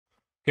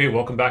Hey,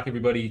 welcome back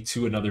everybody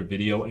to another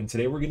video. And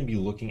today we're going to be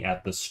looking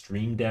at the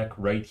Stream Deck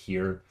right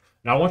here.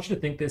 Now I want you to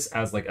think this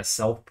as like a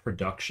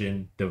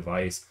self-production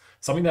device,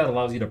 something that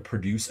allows you to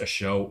produce a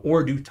show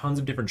or do tons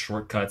of different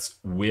shortcuts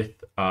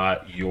with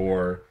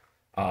your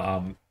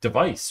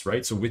device,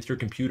 right? So with your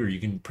computer,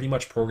 you can pretty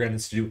much program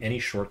this to do any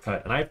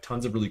shortcut. And I have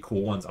tons of really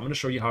cool ones. I'm going to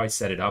show you how I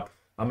set it up.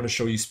 I'm going to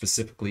show you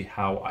specifically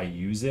how I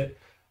use it.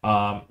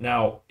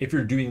 Now, if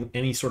you're doing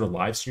any sort of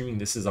live streaming,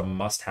 this is a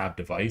must-have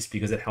device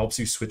because it helps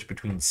you switch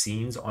between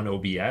scenes on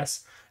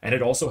OBS, and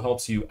it also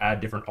helps you add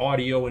different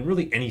audio and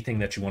really anything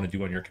that you want to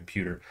do on your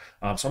computer.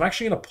 So I'm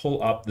actually going to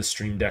pull up the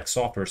Stream Deck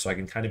software so I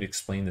can kind of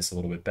explain this a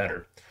little bit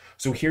better.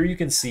 So here you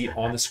can see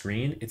on the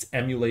screen, it's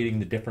emulating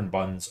the different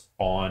buttons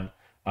on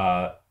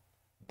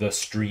the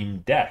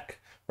Stream Deck,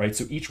 right?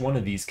 So each one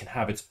of these can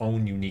have its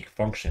own unique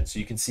function. So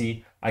you can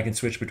see I can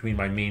switch between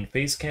my main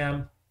face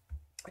cam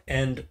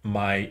and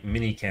my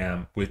mini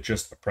cam with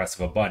just a press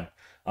of a button.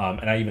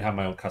 And I even have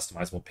my own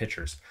customizable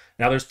pictures.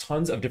 Now there's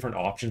tons of different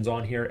options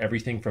on here,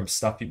 everything from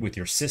stuff with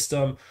your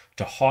system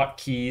to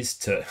hotkeys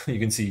to, you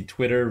can see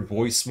Twitter,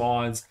 voice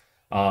mods.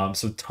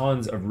 So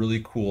tons of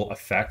really cool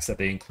effects that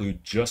they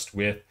include just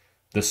with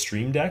the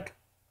Stream Deck.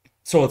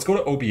 So let's go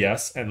to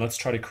OBS and let's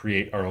try to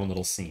create our own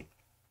little scene.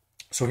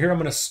 So here I'm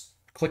going to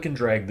click and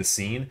drag the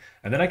scene,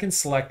 and then I can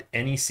select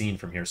any scene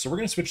from here. So we're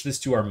going to switch this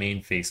to our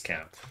main face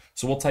cam.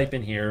 So we'll type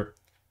in here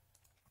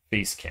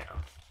face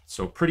cam.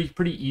 So pretty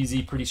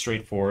easy, pretty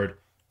straightforward.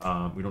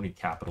 We don't need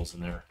capitals in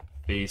there.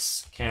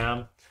 Face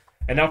cam.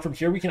 And now from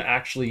here, we can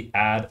actually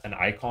add an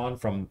icon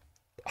from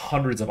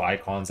hundreds of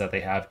icons that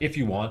they have if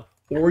you want,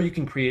 or you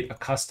can create a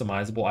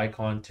customizable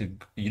icon.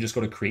 You just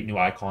go to create new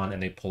icon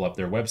and they pull up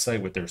their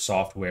website with their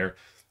software.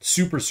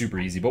 Super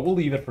easy, but we'll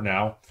leave it for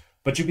now.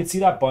 But you can see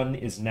that button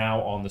is now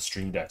on the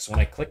Stream Deck. So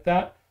when I click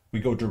that, we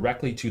go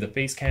directly to the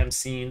face cam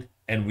scene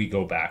and we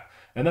go back.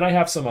 And then I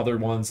have some other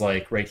ones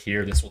like right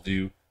here. This will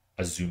do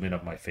a zoom in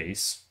of my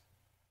face,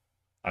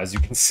 as you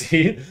can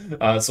see.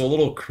 So a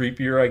little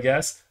creepier, I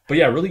guess. But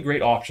yeah, really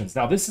great options.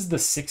 Now this is the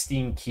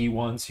 16 key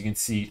one. So you can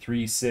see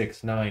 3,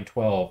 6, 9,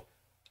 12,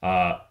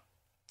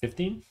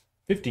 15?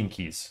 15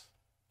 keys.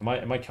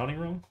 Am I counting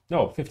wrong?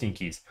 No, 15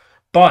 keys.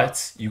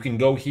 But you can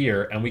go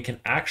here and we can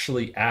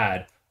actually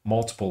add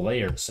multiple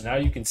layers. So now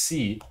you can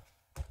see,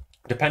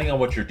 depending on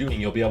what you're doing,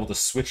 you'll be able to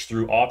switch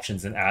through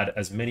options and add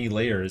as many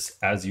layers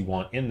as you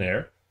want in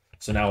there.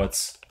 So now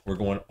we're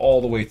going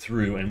all the way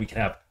through and we can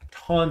have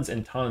tons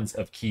and tons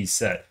of keys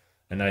set.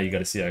 And now you got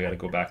to see, I got to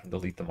go back and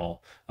delete them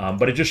all.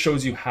 But it just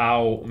shows you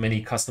how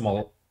many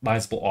customizable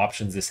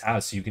options this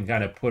has. So you can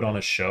kind of put on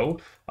a show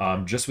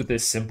just with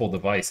this simple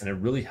device. And it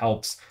really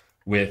helps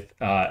with,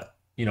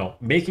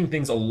 making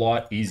things a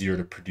lot easier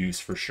to produce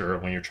for sure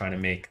when you're trying to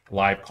make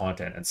live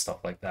content and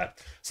stuff like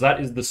that. So that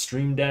is the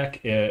Stream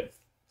Deck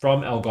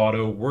from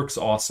Elgato. Works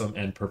awesome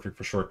and perfect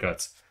for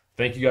shortcuts.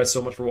 Thank you guys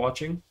so much for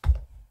watching,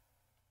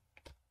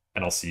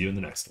 and I'll see you in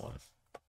the next one.